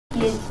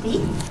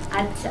PhD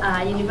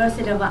at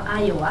University of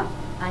Iowa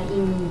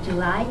in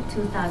July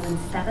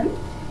 2007.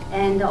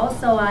 And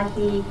also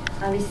he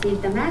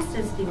received a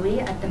master's degree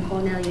at the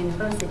Cornell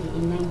University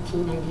in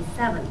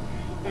 1997.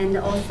 And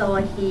also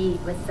he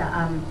was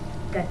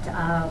got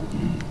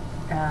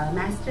the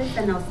master's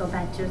and also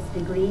bachelor's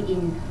degree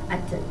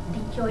at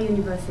Rikkyo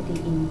University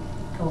in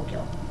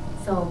Tokyo.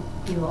 So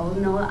you all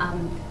know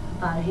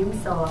about him,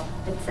 so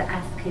let's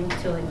ask him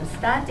to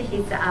start.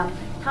 His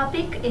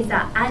topic is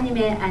anime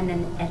and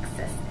an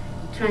excess,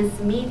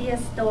 transmedia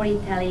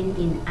storytelling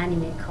in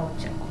anime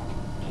culture.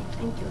 Okay,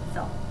 thank you.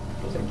 So.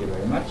 Thank you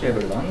very much,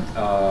 everyone.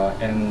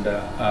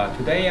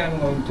 Today I'm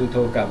going to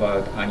talk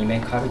about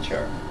anime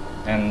culture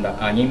and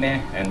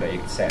anime and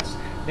excess.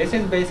 This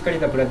is basically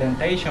the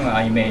presentation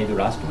I made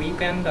last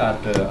weekend at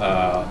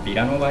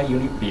Villanova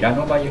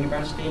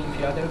University in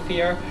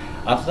Philadelphia.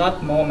 At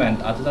that moment,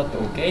 at that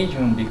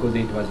occasion, because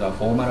it was a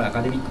formal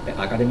academic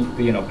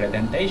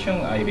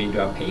presentation, I read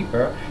a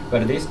paper,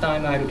 but this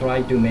time I'll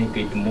try to make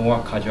it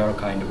more casual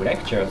kind of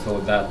lecture so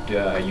that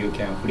you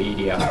can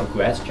freely ask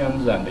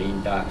questions and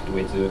interact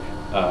with the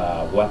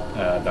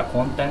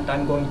content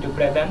I'm going to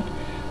present.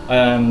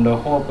 And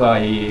hope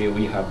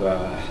we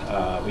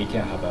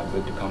can have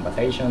good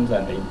conversations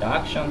and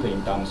interactions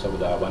in terms of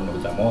one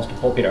of the most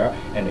popular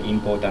and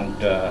important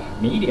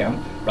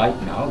medium right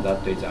now,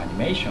 that is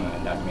animation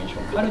and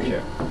animation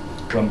culture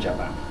from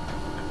Japan.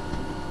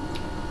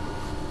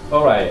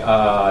 All right,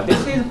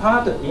 this is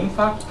in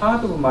fact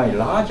part of my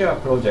larger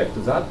project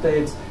that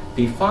is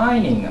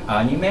defining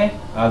anime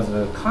as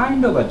a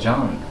kind of a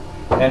genre.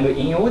 And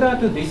in order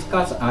to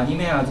discuss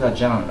anime as a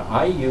genre,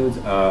 I use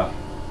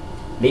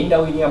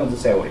Linda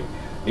Williams' theory.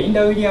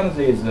 Linda Williams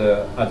is,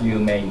 as you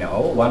may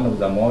know, one of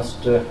the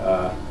most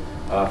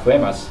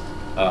famous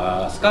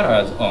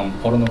scholars on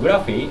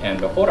pornography and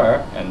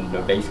horror, and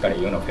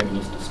basically,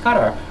 feminist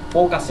scholar,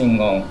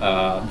 focusing on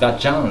the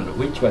genre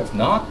which was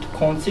not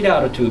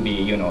considered to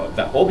be,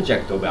 the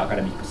object of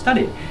academic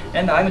study.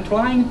 And I'm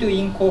trying to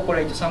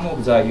incorporate some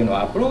of the,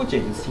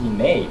 approaches he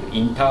made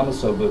in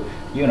terms of,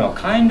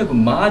 kind of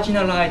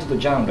marginalized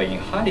genre in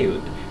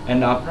Hollywood,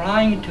 and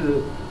applying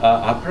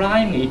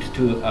it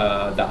to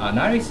the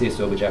analysis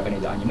of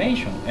Japanese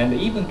animation, and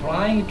even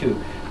trying to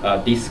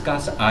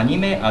discuss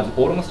anime as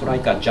almost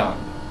like a genre.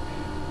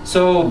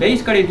 So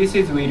basically, this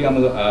is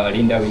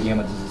Linda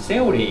Williams'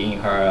 theory in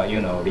her,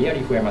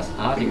 really famous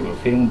article,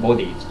 Film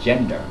Bodies,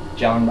 Gender,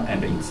 Genre,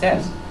 and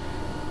Excess.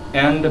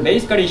 And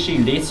basically, she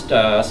lists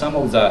some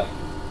of the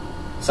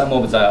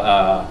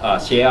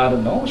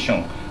shared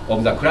notion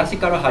of the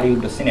classical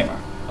Hollywood cinema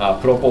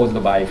proposed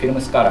by film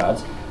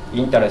scholars.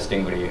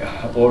 Interestingly,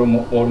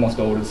 almost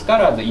all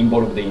scholars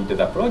involved into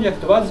the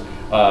project was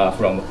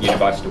from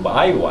University of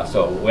Iowa.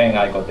 So when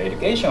I got the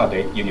education at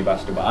the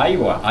University of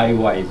Iowa,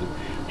 Iowa is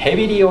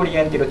heavily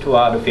oriented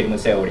toward film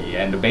theory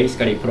and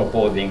basically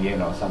proposing,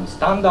 some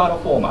standard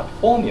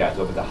formulas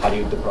of the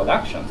Hollywood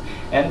productions.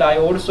 And I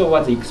also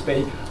was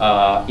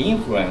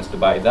influenced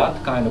by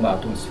that kind of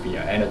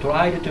atmosphere and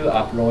tried to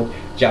approach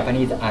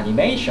Japanese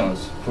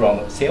animations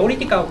from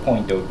theoretical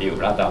point of view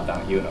rather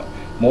than,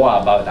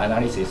 more about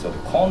analysis of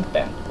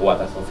content or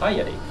the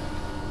society.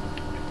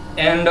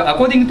 And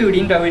according to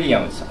Linda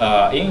Williams,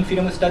 in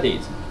film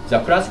studies, the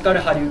classical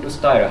Hollywood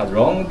style has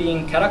long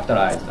been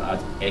characterized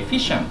as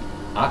efficient,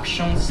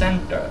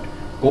 action-centered,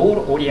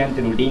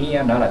 goal-oriented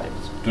linear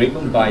narratives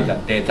driven by the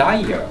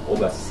desire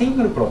of a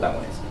single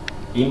protagonist,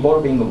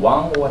 involving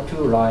one or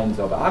two lines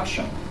of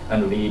action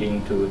and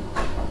leading to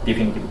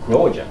definitive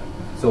closure.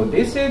 So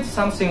this is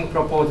something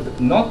proposed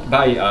not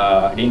by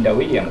Linda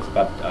Williams,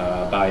 but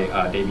by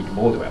David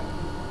Bordwell.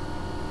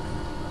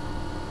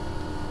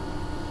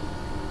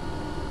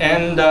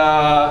 And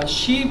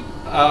she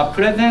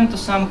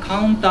presents some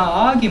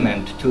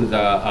counter-argument to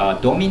the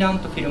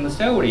dominant film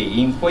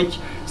theory, in which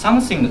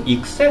something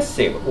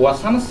excessive or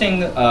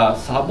something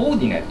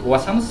subordinate or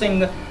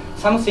something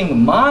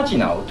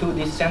marginal to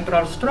this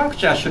central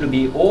structure should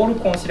be all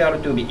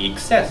considered to be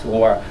excess,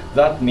 or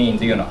that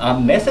means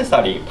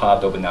unnecessary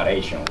part of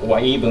narration, or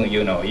even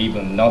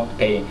even not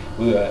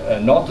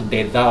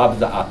deserve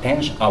the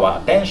our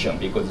attention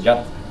because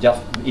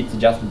it's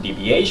just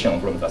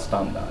deviation from the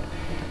standard.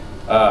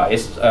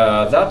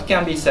 That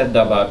can be said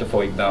about,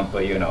 for example,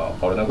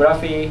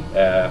 pornography,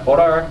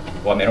 horror,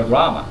 or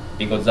melodrama,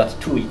 because that's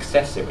too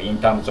excessive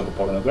in terms of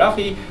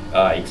pornography,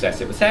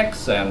 excessive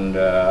sex, and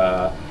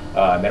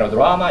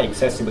melodrama,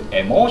 excessive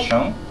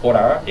emotion,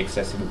 horror,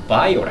 excessive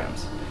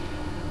violence.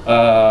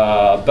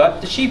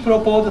 But she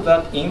proposed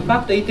that, in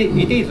fact, it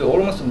is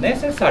almost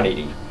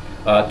necessary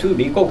to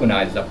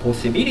recognize the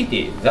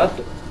possibility that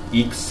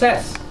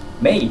excess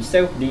may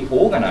itself be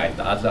organized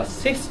as a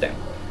system.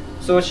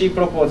 So she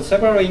proposed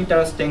several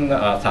interesting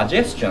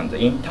suggestions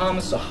in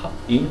terms of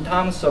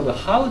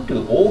how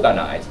to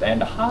organize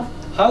and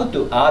how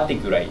to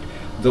articulate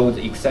those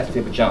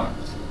excessive genres.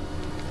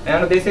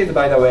 And this is,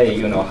 by the way,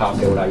 her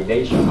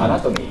theorization,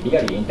 anatomy,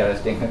 really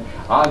interesting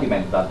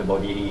argument that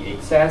bodily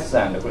excess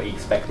and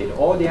expected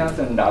audience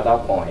and other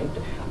point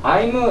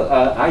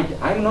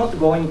I'm not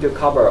going to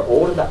cover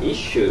all the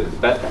issues,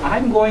 but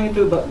I'm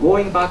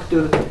going back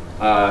to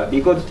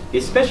because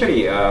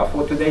especially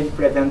for today's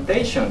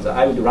presentations,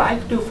 I would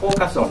like to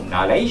focus on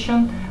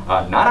narration,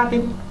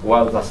 narrative,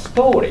 or the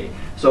story.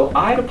 So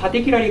I'll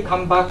particularly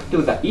come back to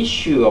the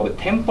issue of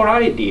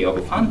temporality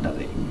of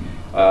fantasy.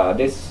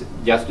 This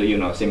just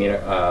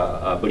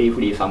similar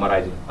briefly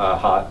summarize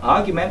her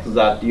argument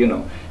that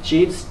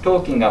she's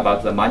talking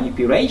about the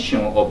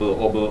manipulation of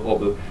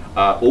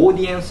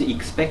audience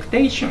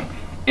expectation,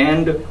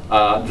 and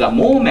the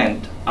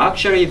moment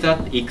actually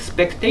that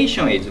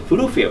expectation is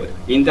fulfilled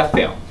in the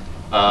film.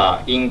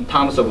 In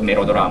terms of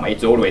melodrama,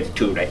 it's always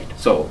too late.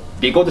 So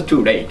because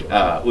too late,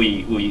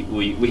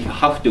 we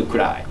have to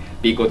cry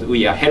because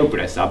we are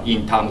helpless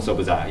in terms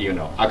of the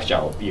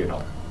actual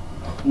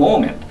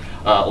moment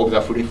of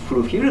the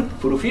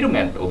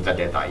fulfillment of the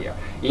desire.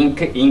 In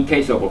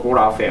case of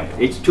horror film,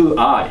 it's too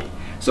early.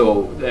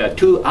 So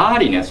too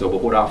earliness of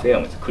horror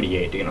films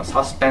create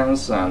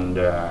suspense and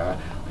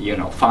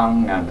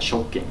fun and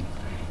shocking.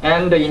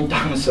 And in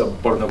terms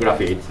of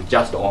pornography, it's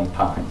just on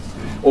time,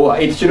 or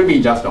it should be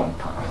just on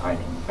time.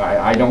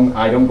 I mean,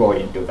 I don't go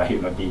into the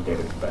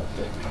details, but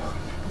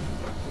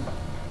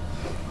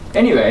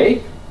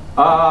anyway.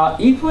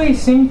 If we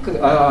think,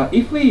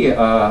 if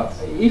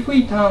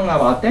we turn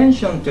our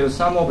attention to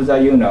some of the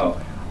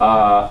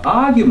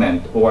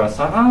argument or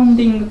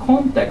surrounding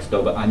context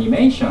of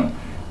animation,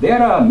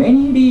 there are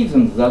many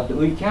reasons that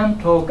we can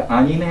talk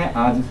anime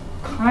as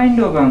kind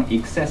of an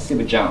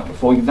excessive genre.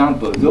 For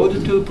example,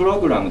 those two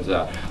programs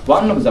are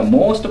one of the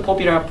most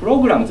popular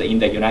programs in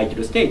the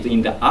United States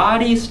in the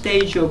early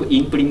stage of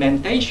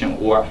implementation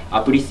or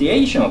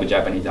appreciation of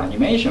Japanese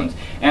animations.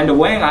 And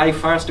when I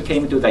first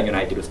came to the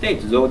United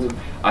States, those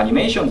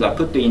animations are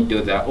put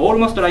into the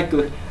almost like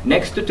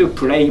next to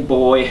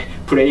Playboy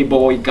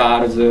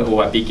girls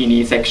or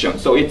bikini section.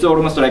 So it's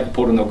almost like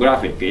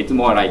pornographic. It's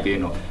more like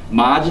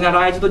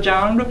marginalized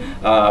genre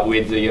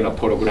with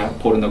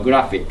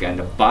pornographic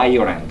and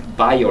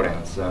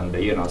violence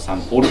and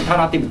some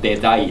alternative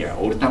desire,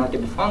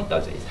 alternative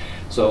fantasies.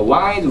 So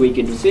one is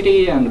Wicked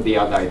City and the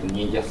other is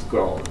Ninja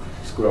Scroll.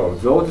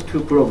 Those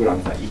two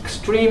programs are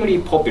extremely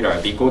popular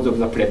because of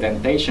the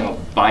presentation of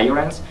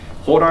violence,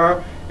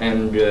 horror,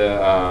 and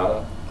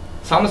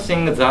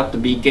something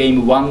that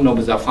became one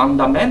of the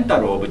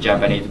fundamental of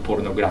Japanese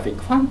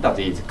pornographic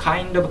fantasies,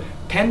 kind of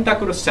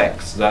tentacle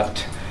sex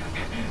that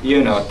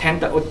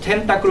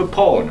tentacle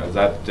porn,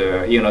 that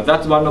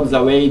that's one of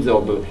the ways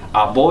of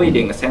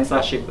avoiding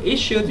censorship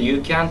issues.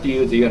 You can't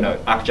use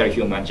actual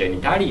human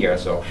genitalia,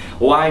 so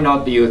why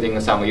not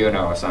using some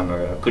some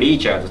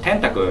creatures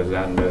tentacles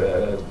and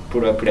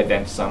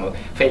present some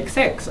fake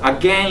sex?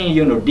 Again,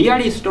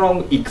 really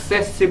strong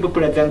excessive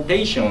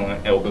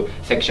presentation of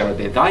sexual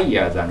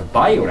desires and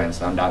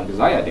violence and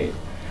anxiety.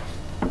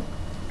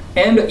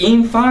 And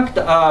in fact,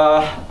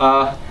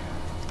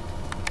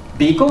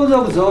 because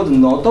of those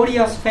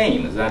notorious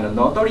fames and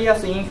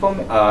notorious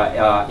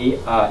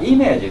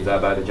images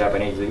about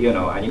Japanese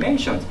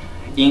animations,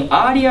 in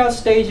earlier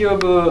stage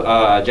of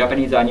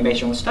Japanese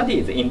animation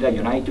studies in the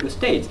United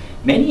States,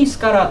 many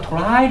scholars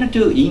tried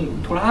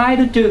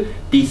to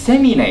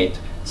disseminate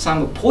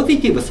some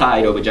positive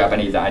side of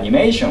Japanese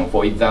animation.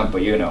 For example,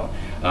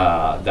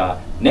 the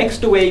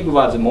next wave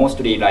was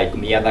mostly like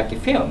Miyazaki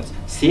films,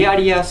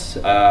 serious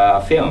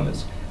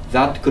films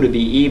that could be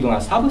even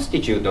a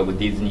substitute of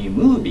Disney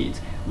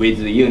movies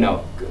with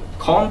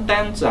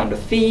contents and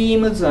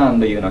themes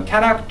and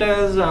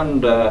characters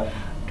and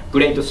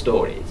great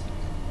stories.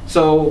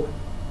 So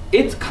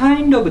it's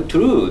kind of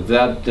true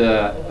that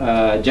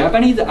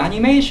Japanese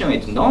animation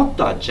is not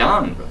a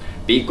genre,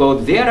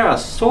 because there are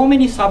so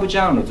many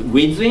subgenres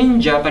within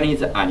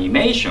Japanese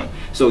animation.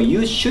 So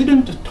you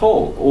shouldn't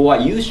talk, or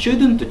you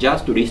shouldn't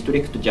just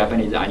restrict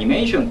Japanese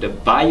animation to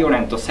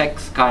violent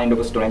sex kind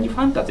of strange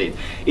fantasies.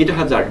 It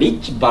has a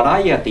rich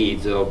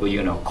varieties of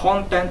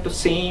content,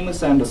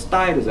 themes, and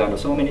styles, and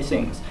so many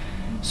things.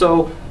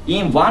 So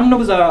in one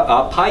of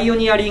the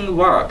pioneering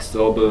works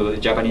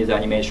of Japanese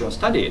animation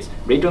studies,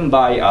 written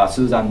by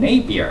Susan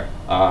Napier,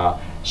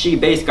 she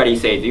basically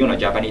says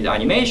Japanese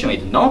animation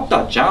is not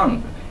a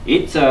genre.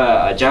 It's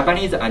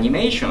Japanese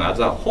animation as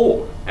a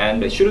whole,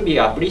 and should be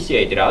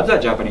appreciated as a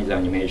Japanese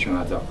animation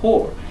as a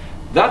whole.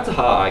 That's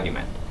her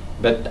argument.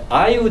 But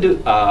I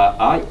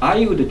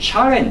would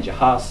challenge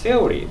her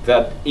theory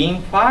that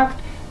in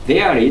fact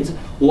there is,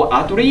 or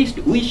at least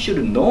we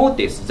should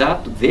notice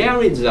that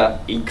there is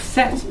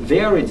excessive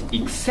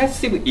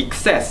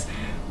excess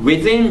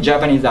within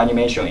Japanese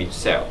animation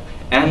itself.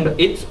 And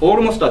it's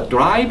almost a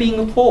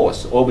driving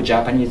force of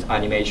Japanese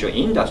animation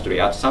industry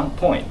at some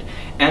point.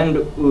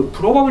 And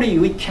probably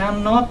we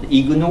cannot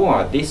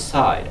ignore this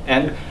side.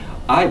 And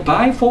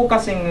by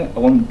focusing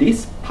on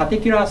this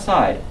particular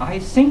side, I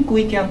think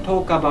we can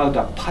talk about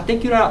a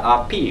particular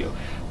appeal,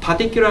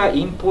 particular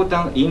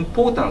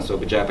importance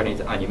of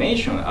Japanese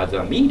animation as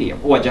a medium,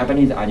 or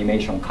Japanese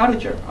animation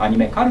culture,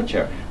 anime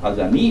culture as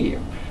a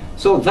medium.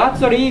 So that's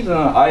the reason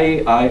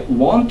I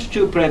want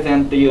to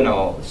present, you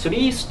know,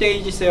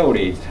 three-stage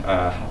theories,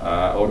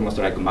 almost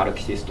like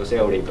Marxist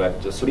theory,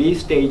 but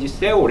three-stage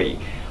theory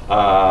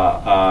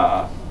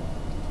of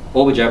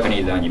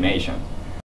Japanese animation.